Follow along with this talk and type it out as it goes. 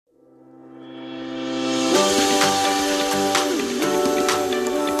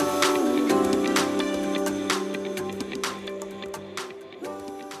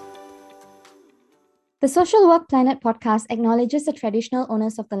The Social Work Planet podcast acknowledges the traditional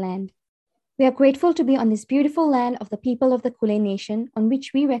owners of the land. We are grateful to be on this beautiful land of the people of the Kulin Nation on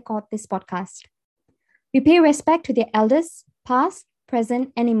which we record this podcast. We pay respect to their elders, past,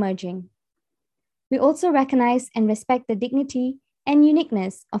 present, and emerging. We also recognize and respect the dignity and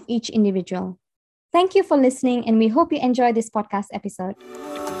uniqueness of each individual. Thank you for listening, and we hope you enjoy this podcast episode.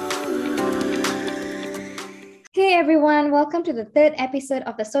 Hey everyone, welcome to the third episode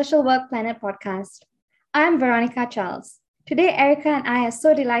of the Social Work Planet podcast. I'm Veronica Charles. Today, Erica and I are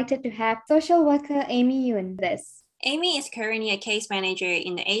so delighted to have social worker Amy Yuen with us. Amy is currently a case manager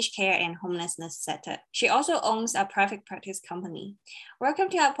in the aged care and homelessness sector. She also owns a private practice company. Welcome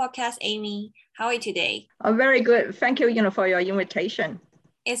to our podcast, Amy. How are you today? I'm very good. Thank you, for your invitation.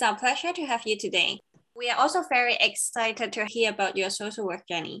 It's our pleasure to have you today. We are also very excited to hear about your social work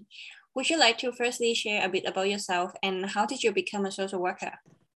journey. Would you like to firstly share a bit about yourself and how did you become a social worker?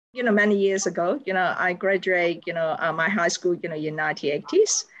 Many years ago, I graduated, my high school, in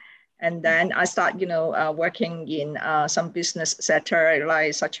 1980s. And then I start, working in some business sector,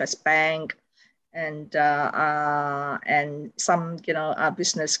 like such as bank and some,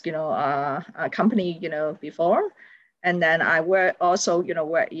 business, company, before. And then I work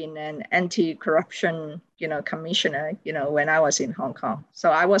in an anti-corruption, commissioner, when I was in Hong Kong.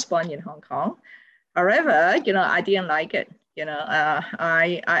 So I was born in Hong Kong. However, I didn't like it.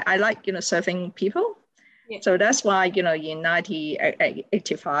 I like, serving people. Yeah. So that's why, in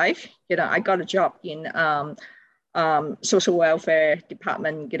 1985, I got a job in social welfare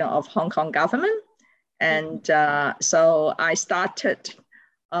department, of Hong Kong government. And so I started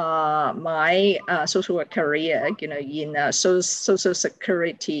my social work career, in social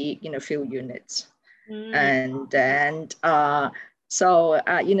security, field units. And then so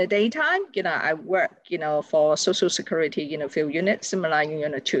in the daytime, I work, for social security, field unit, similar,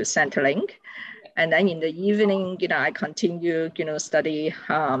 to Centrelink. And then in the evening, I continue, study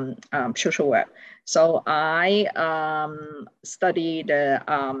social work. So I studied the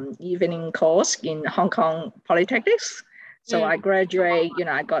evening course in Hong Kong Polytechnics. So I graduate,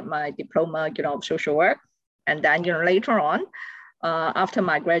 I got my diploma, of social work. And then, later on, after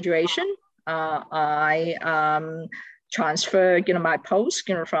my graduation, I transfer, my post,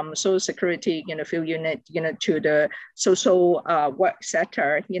 from social security, field unit, to the social work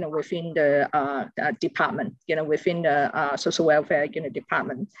sector, within the department, within the social welfare,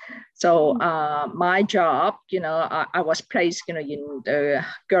 department. So my job, I was placed, in the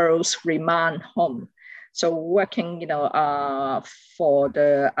girls' remand home. So working, for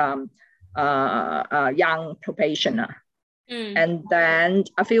the young probationer. And then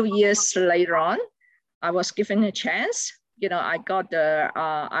a few years later on, I was given a chance. I got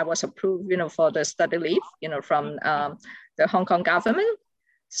I was approved, for the study leave, from the Hong Kong government.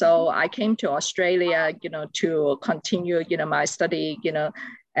 So I came to Australia, to continue, my study,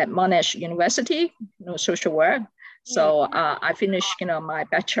 at Monash University, social work. So I finished, my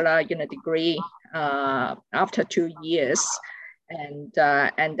bachelor, degree after 2 years. And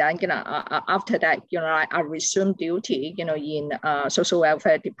then, after that, I resumed duty, in social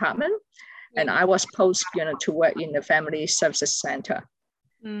welfare department. And I was posted, to work in the family services center.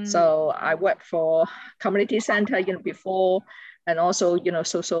 So I worked for community center, before, and also,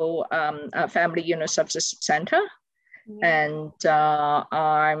 social family, services center. And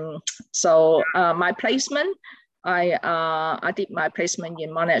so my placement, I did my placement in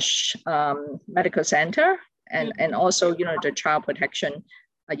Monash Medical Center, and also, the child protection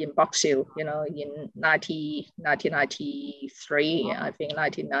in Box Hill, in 1993, I think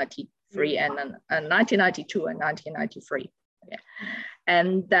 1993 and 1992 and 1993. Yeah.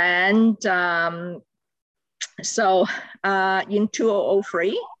 And then, so in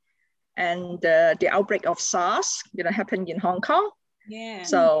 2003, and the outbreak of SARS, happened in Hong Kong. Yeah.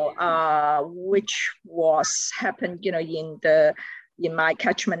 So which was happened, in my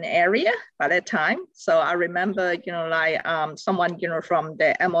catchment area by that time. So I remember, someone, from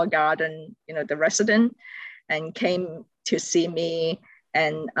the Elmore Garden, the resident, and came to see me.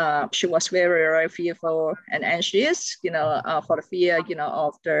 And she was very, very fearful and anxious, for the fear,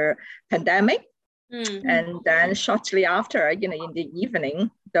 of the pandemic. And then shortly after, in the evening,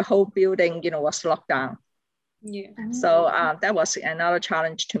 the whole building, was locked down. Yeah. So that was another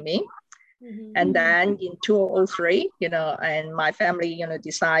challenge to me. And then in 2003, and my family,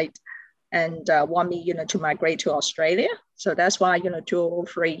 decide and want me, to migrate to Australia. So that's why,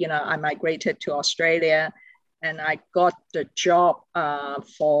 2003, I migrated to Australia. And I got the job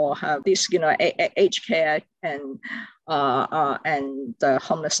for this, aged care and the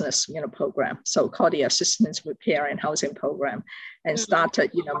homelessness, program, so called the Assistance Repair and Housing Program, and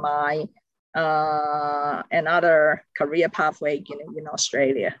started, my another career pathway, in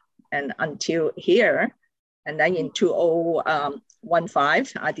Australia, and until here. And then in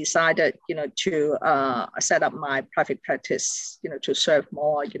 2015, I decided, to set up my private practice, to serve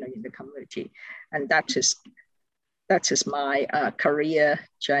more, in the community. And that is my career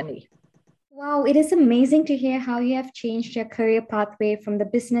journey. Wow, it is amazing to hear how you have changed your career pathway from the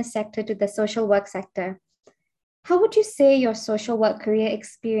business sector to the social work sector. How would you say your social work career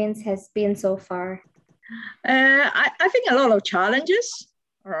experience has been so far? I think a lot of challenges,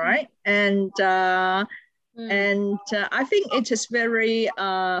 all right, and I think it is very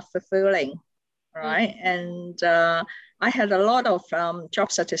fulfilling, right? And I had a lot of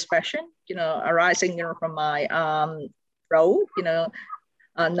job satisfaction, arising from my role,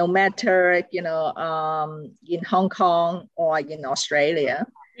 no matter in Hong Kong or in Australia.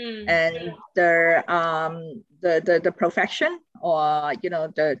 And the profession, or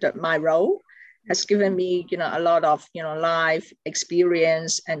my role has given me a lot of life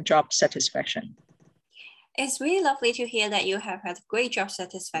experience and job satisfaction. It's really lovely to hear that you have had great job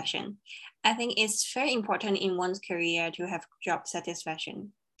satisfaction. I think it's very important in one's career to have job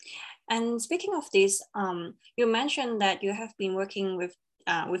satisfaction. And speaking of this, you mentioned that you have been working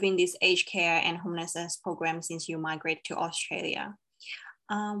within this aged care and homelessness program since you migrated to Australia.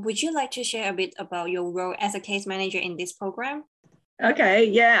 Would you like to share a bit about your role as a case manager in this program? Okay,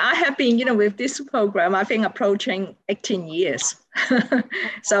 yeah, I have been, with this program, I think approaching 18 years.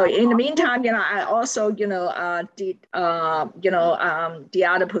 So in the meantime, I also, did, the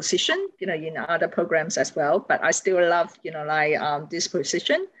other position, in other programs as well, but I still love, this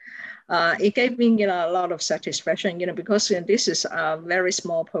position. It gave me, a lot of satisfaction, because this is a very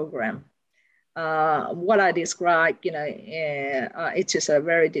small program. What I described, it is a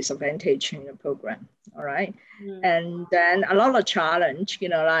very disadvantaged program. All right. And then a lot of challenge,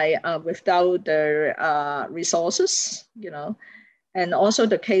 without the resources, and also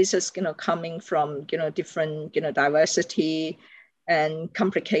the cases, coming from, different, diversity and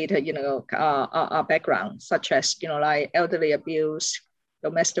complicated, background, such as, elderly abuse,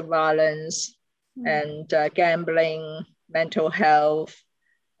 domestic violence, and gambling, mental health,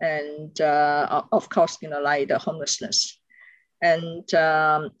 and of course, the homelessness. And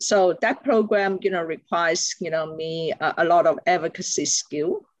so that program, requires, me a lot of advocacy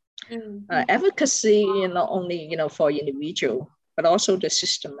skill. Advocacy, not only, for individual, but also the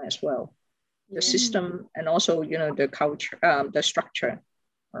system as well. The system, and also, the culture, the structure,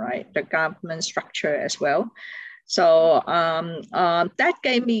 all right, the government structure as well. So that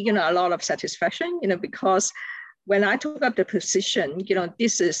gave me, a lot of satisfaction, because when I took up the position,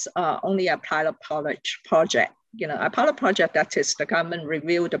 this is only a pilot project. A pilot project, that is, the government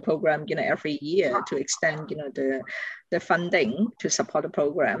review the program, every year to extend, the funding to support the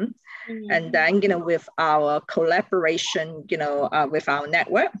program. And then, with our collaboration, with our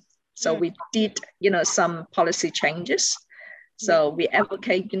network. So we did, some policy changes. So we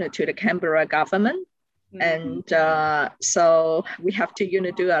advocate, to the Canberra government. And so we have to,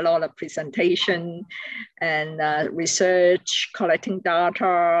 do a lot of presentation and research, collecting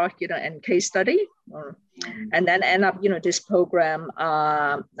data, and case study. And then end up, this program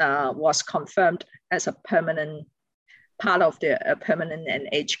was confirmed as a permanent part of the permanent and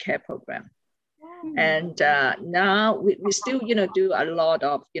aged care program. And now we still, do a lot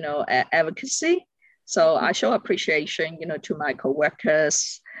of, advocacy. So I show appreciation, to my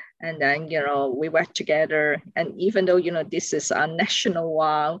coworkers. And then, we work together. And even though, this is a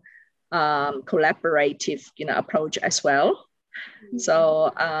national collaborative, approach as well.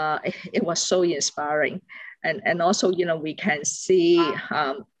 So it was so inspiring. And also, we can see,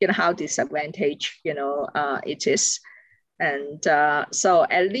 how disadvantaged, it is. And so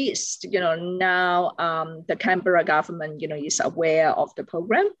at least, now the Canberra government, is aware of the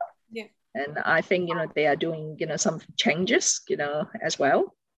program. Yeah. And I think, they are doing, some changes, as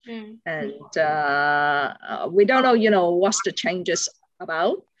well. And we don't know, what's the changes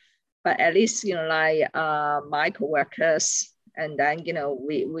about, but at least, my coworkers, and then,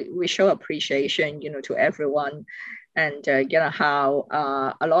 we show appreciation, to everyone, and, how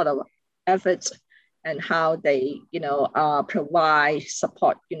a lot of efforts and how they, provide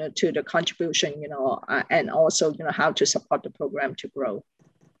support, to the contribution, and also, how to support the program to grow.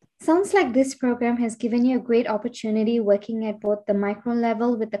 Sounds like this program has given you a great opportunity working at both the micro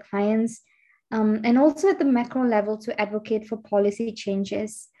level with the clients and also at the macro level to advocate for policy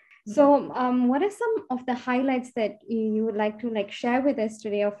changes. So what are some of the highlights that you would like to share with us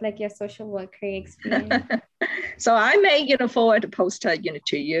today of your social work career experience? So I may, forward a poster,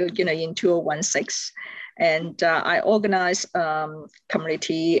 to you, in 2016. And I organized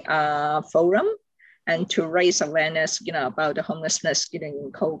community forum and to raise awareness, about the homelessness,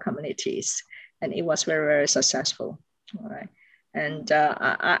 in coal communities. And it was very, very successful. All right. And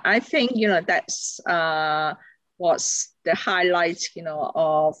I think, that's was the highlight,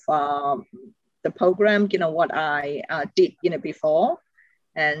 of the program, what I did, before.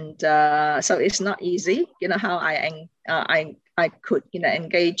 And so it's not easy, how I could,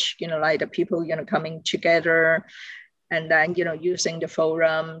 engage, like the people, coming together, and then, using the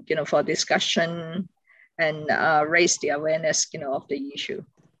forum, for discussion and raise the awareness, of the issue.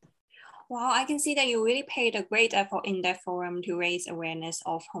 Wow, I can see that you really paid a great effort in that forum to raise awareness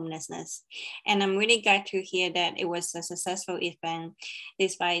of homelessness. And I'm really glad to hear that it was a successful event,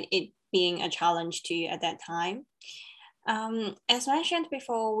 despite it being a challenge to you at that time. As mentioned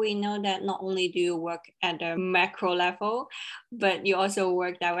before, we know that not only do you work at the macro level, but you also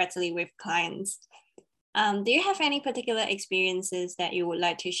work directly with clients. Do you have any particular experiences that you would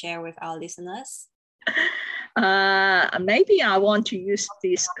like to share with our listeners? Maybe I want to use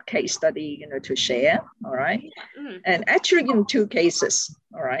this case study, to share. All right. And actually, in two cases.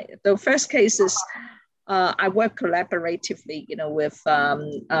 All right. The first case is I work collaboratively, with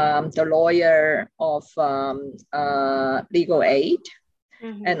the lawyer of Legal Aid,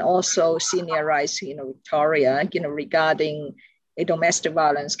 and also Senior Rights, Victoria, regarding a domestic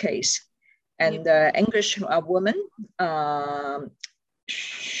violence case. And the English woman,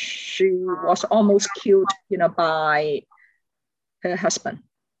 she was almost killed, by her husband.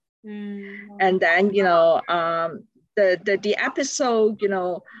 And then, the episode,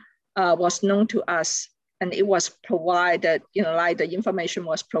 was known to us, and it was provided, like the information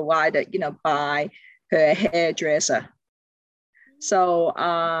was provided, by her hairdresser. So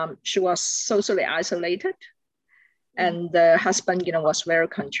she was socially isolated, and the husband, was very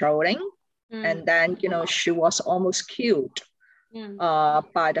controlling. And then, she was almost killed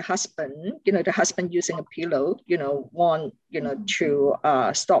by the husband. The husband using a pillow, want, to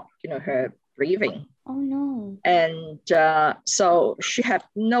stop, her breathing. Oh no. And so she had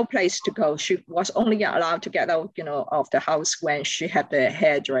no place to go. She was only allowed to get out, of the house when she had the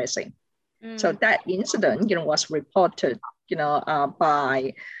hairdressing. So that incident, was reported,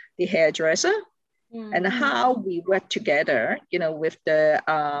 by the hairdresser. And how we work together, with the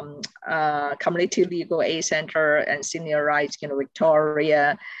Community Legal Aid Center and Senior Rights,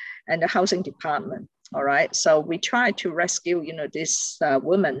 Victoria, and the housing department. All right. So we try to rescue, this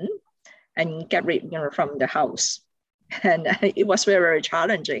woman and get rid, from the house. And it was very, very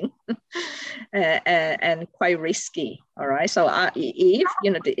challenging and quite risky. All right. So if,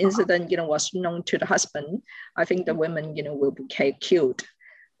 the incident, was known to the husband, I think the woman, will be killed.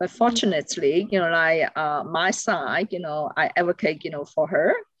 But fortunately, like my side, I advocate, for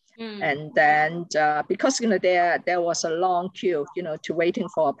her. And then because, there was a long queue, to waiting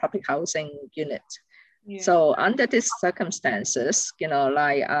for a public housing unit. Yeah. So under these circumstances,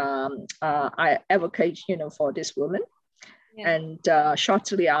 like I advocate, for this woman. Yeah. And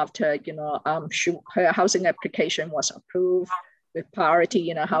shortly after, her housing application was approved with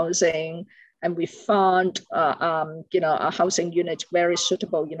priority, housing. And we found, a housing unit very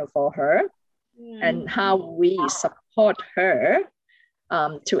suitable, for her, and how we support her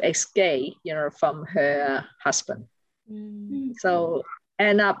to escape, from her husband. So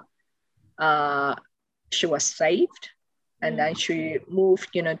end up, she was saved, and then she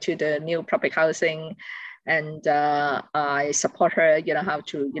moved, to the new public housing, and I support her, how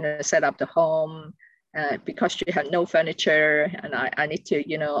to, set up the home. Because she had no furniture, and I need to,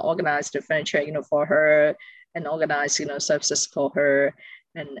 organize the furniture, for her, and organize, services for her.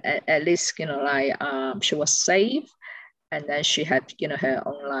 And at least, like she was safe, and then she had, her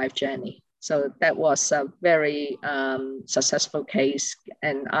own life journey. So that was a very successful case,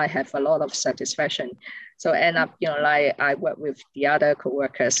 and I have a lot of satisfaction. So end up, like I work with the other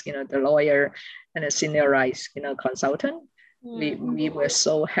co-workers, the lawyer and the senior rights, consultant. We were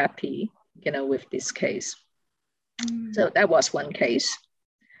so happy, with this case. So that was one case.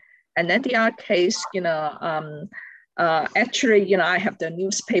 And then the other case, actually, I have the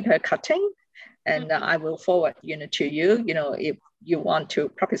newspaper cutting, and I will forward, to you, if you want to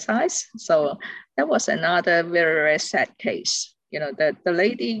publicize. So that was another very, very sad case. The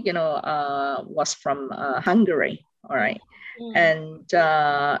lady, was from Hungary, all right? And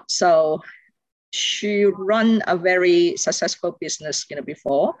so she run a very successful business,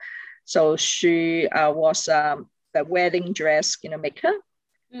 before. So she was the wedding dress, maker.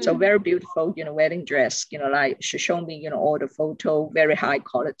 So very beautiful, wedding dress, like she showed me, all the photo, very high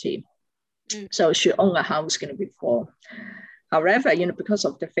quality. So she owned a house, before. However, because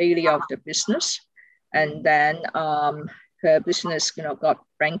of the failure of the business, And then her business, got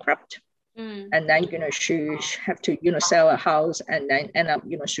bankrupt. And then, she had to, sell a house, and then end up,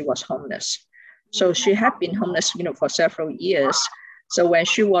 she was homeless. So she had been homeless, for several years. So when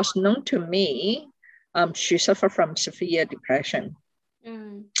she was known to me, she suffered from severe depression.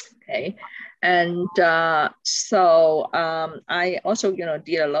 Okay. And so I also,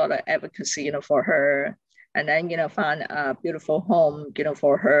 did a lot of advocacy, for her, and then, found a beautiful home,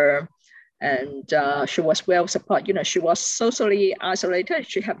 for her. And she was well supported. She was socially isolated.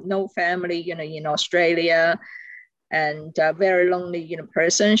 She had no family, in Australia, and a very lonely,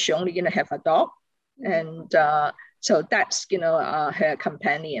 person. She only, have a dog. And so that's, her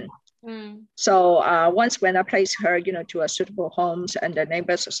companion. So once when I placed her, to a suitable homes, and the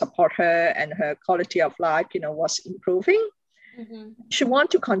neighbors support her, and her quality of life, was improving. She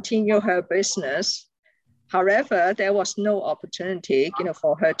wanted to continue her business. However, there was no opportunity,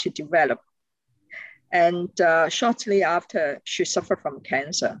 for her to develop. And shortly after, she suffered from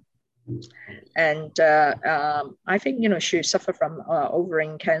cancer. And I think, she suffered from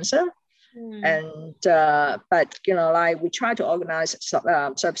ovarian cancer. And but we try to organize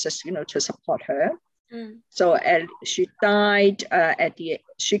services to support her. So she died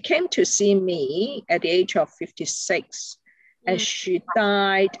she came to see me at the age of 56, and she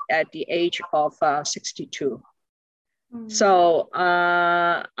died at the age of 62. So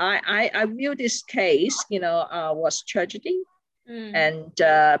I view this case was tragedy. And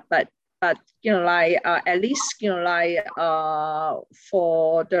but at least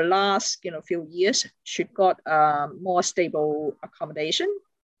for the last few years, she got more stable accommodation.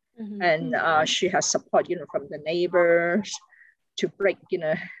 And she has support from the neighbors to break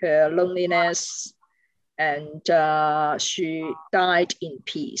her loneliness. And she died in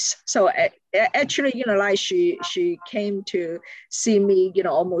peace. So actually, she came to see me,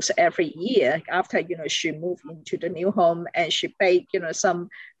 almost every year after, she moved into the new home, and she baked, some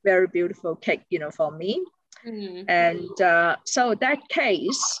very beautiful cake, for me. And so that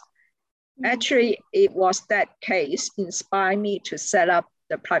case, actually, it was that case inspired me to set up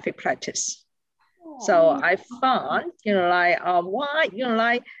the private practice. So I found,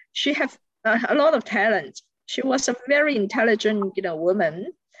 why, she have a lot of talent. She was a very intelligent, woman.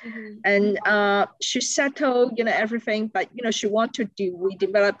 And she settled, everything, but, she wanted to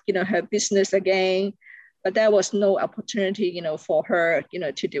redevelop, her business again, but there was no opportunity, for her,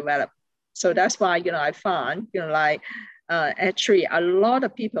 to develop. So that's why, I found, actually a lot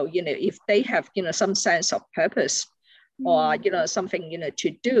of people, if they have, some sense of purpose or, something, to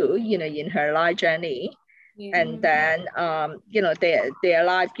do, in her life journey, and then, their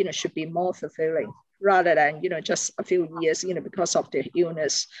life, should be more fulfilling rather than, just a few years, because of the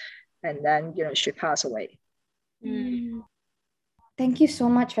illness, and then, she passed away. Thank you so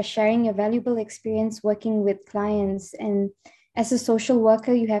much for sharing your valuable experience working with clients. And as a social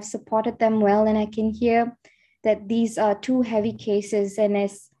worker, you have supported them well. And I can hear that these are two heavy cases. And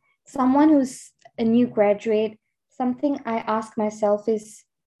as someone who's a new graduate, something I ask myself is,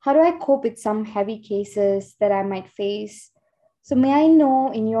 how do I cope with some heavy cases that I might face? So may I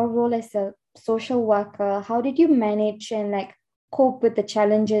know, in your role as a social worker, how did you manage and cope with the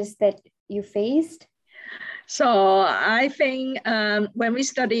challenges that you faced? So I think when we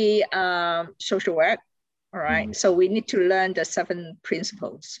study social work, all right, so we need to learn the 7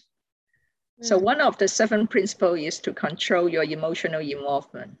 principles. So one of the 7 principles is to control your emotional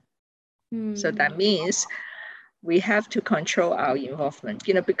involvement. So that means we have to control our involvement,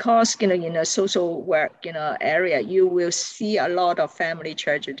 because, in a social work, area, you will see a lot of family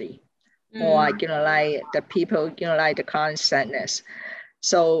tragedy or, the people, the current sadness.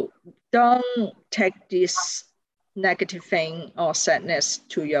 So don't take this negative thing or sadness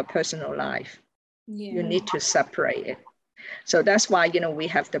to your personal life. You need to separate it. So that's why, we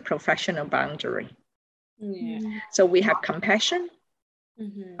have the professional boundary. So we have compassion.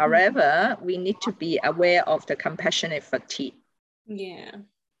 However, we need to be aware of the compassionate fatigue.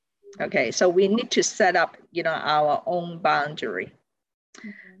 Okay, so we need to set up, our own boundary.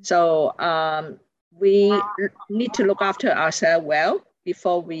 So we need to look after ourselves well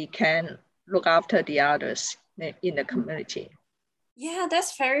before we can look after the others in the community. Yeah,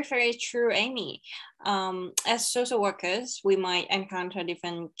 that's very, very true, Amy. As social workers, we might encounter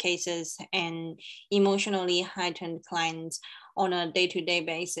different cases and emotionally heightened clients on a day-to-day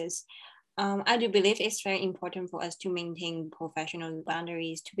basis. I do believe it's very important for us to maintain professional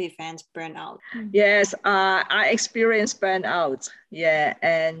boundaries to prevent burnout. Yes, I experienced burnout. Yeah,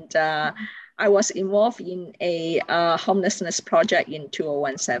 and I was involved in a homelessness project in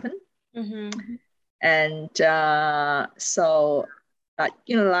 2017. And so,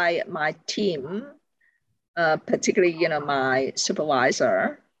 my team, particularly, my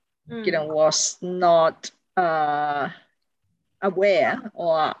supervisor, was not aware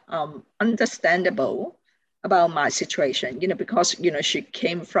or understandable about my situation, because, she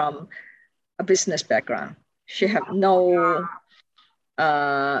came from a business background. She had no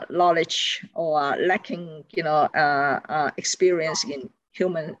knowledge or lacking, experience in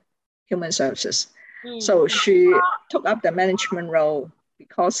human services. So she took up the management role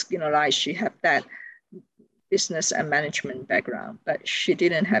because, she had that business and management background, but she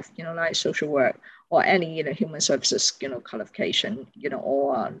didn't have, social work or any, human services, qualification,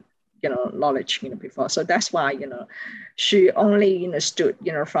 or, knowledge, before. So that's why, she only, stood,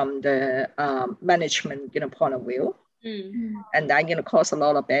 from the management, point of view. And that, caused a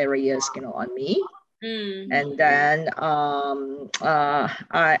lot of barriers, on me. And then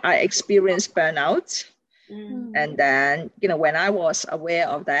I experienced burnout. And then, when I was aware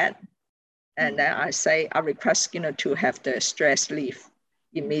of that, and then I request, to have the stress leave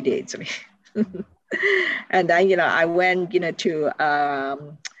immediately. And then, I went, to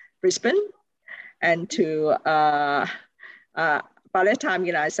Brisbane, and to, by that time,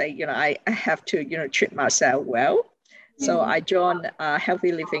 I say, I have to, treat myself well. So I joined a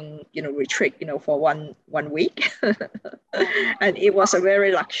healthy living, retreat, for one week. And it was a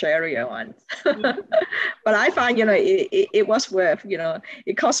very luxurious one. But I find, it was worth,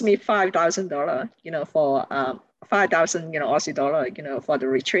 it cost me $5,000, for 5,000, Aussie dollar, for the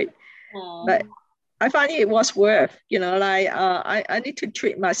retreat. But I find it was worth, I need to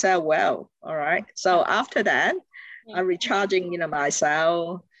treat myself well. All right. So after that, I'm recharging,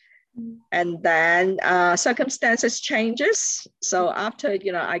 myself. And then circumstances changes. So after,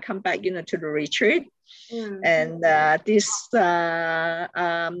 I come back, to the retreat. And this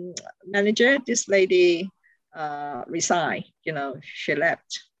manager, this lady resigned, she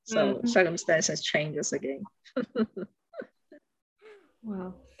left. So circumstances changes again.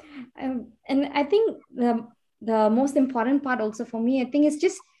 Wow. And I think the most important part also for me, I think, is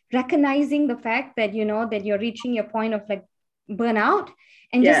just recognizing the fact that, that you're reaching your point of like burnout,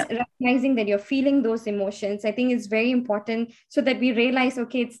 and just recognizing that you're feeling those emotions. I think it's very important, so that we realize,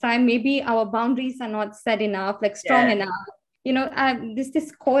 okay, it's time. Maybe our boundaries are not set enough, like strong enough.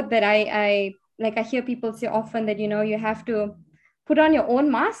 This quote that I hear people say often, that, you have to put on your own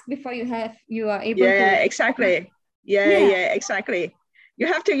mask before you are able to. Yeah, exactly. Yeah, exactly. You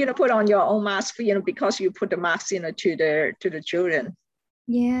have to, put on your own mask, because you put the mask, to the children.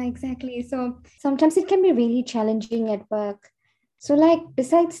 Yeah, exactly. So sometimes it can be really challenging at work. So, like,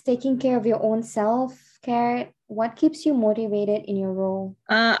 besides taking care of your own self-care, what keeps you motivated in your role?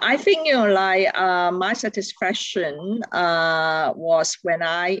 I think, my satisfaction was when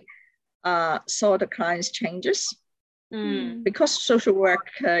I saw the client's changes. Because social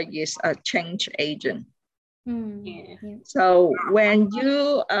worker is a change agent. So when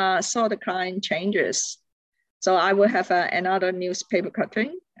you saw the client changes, so I will have another newspaper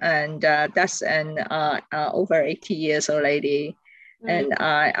cutting, and that's an over 80 years old lady. And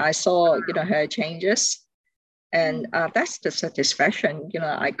I saw, her changes. And that's the satisfaction,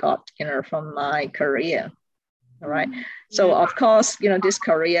 I got, from my career. All right. So of course, this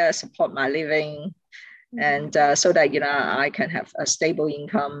career support my living, and so that, I can have a stable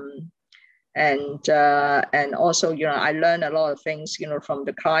income. And also, I learned a lot of things, from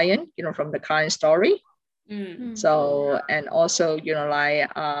the client, from the client story. So, and also,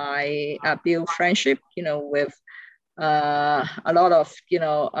 I build friendship, with a lot of,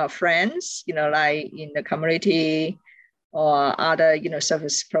 friends, like in the community, or other,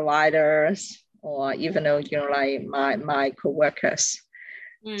 service providers, or even though, like my co-workers.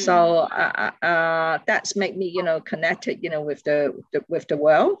 So that's make me, connected, with the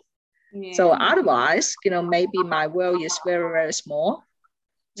world. So otherwise, maybe my world is very, very small.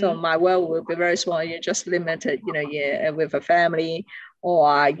 So my world will be very small. You're just limited, with a family, or,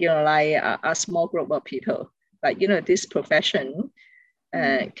 like a small group of people. But, this profession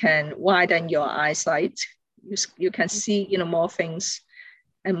can widen your eyesight. You can see, more things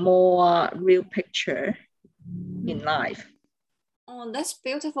and more real picture in life. Oh, that's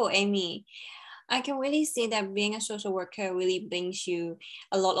beautiful, Amy. I can really see that being a social worker really brings you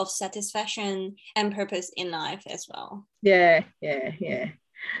a lot of satisfaction and purpose in life as well. Yeah.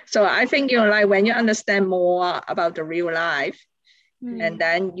 So I think, like when you understand more about the real life, and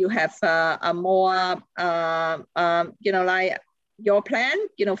then you have a more, like your plan,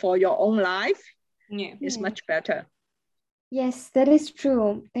 for your own life is much better. Yes, that is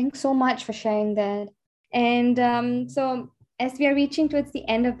true. Thanks so much for sharing that. And so as we are reaching towards the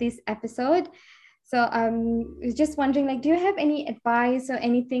end of this episode, So I was just wondering, like, do you have any advice or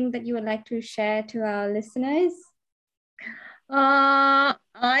anything that you would like to share to our listeners?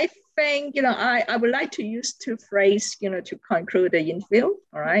 I think, I would like to use two phrases, to conclude the interview.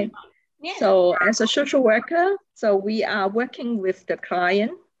 All right. Yeah. So as a social worker, so we are working with the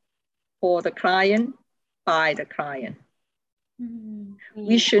client, for the client, by the client.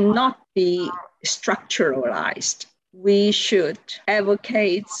 We should not be structuralized. We should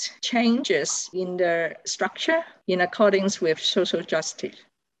advocate changes in the structure in accordance with social justice.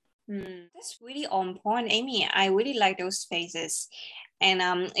 That's really on point, Amy. I really like those phases.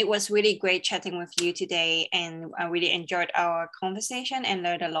 And it was really great chatting with you today. And I really enjoyed our conversation and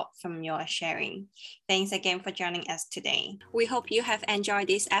learned a lot from your sharing. Thanks again for joining us today. We hope you have enjoyed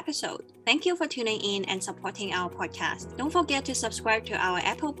this episode. Thank you for tuning in and supporting our podcast. Don't forget to subscribe to our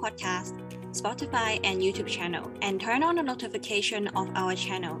Apple Podcast, Spotify, and YouTube channel, and turn on the notification of our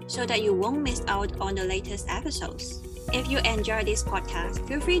channel so that you won't miss out on the latest episodes. If you enjoy this podcast,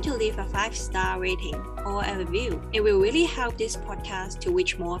 feel free to leave a 5-star rating or a review. It will really help this podcast to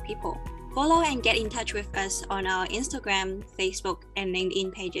reach more people. Follow and get in touch with us on our Instagram, Facebook, and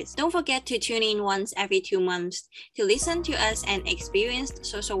LinkedIn pages. Don't forget to tune in once every 2 months to listen to us and experienced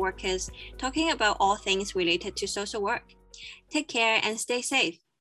social workers talking about all things related to social work. Take care and stay safe.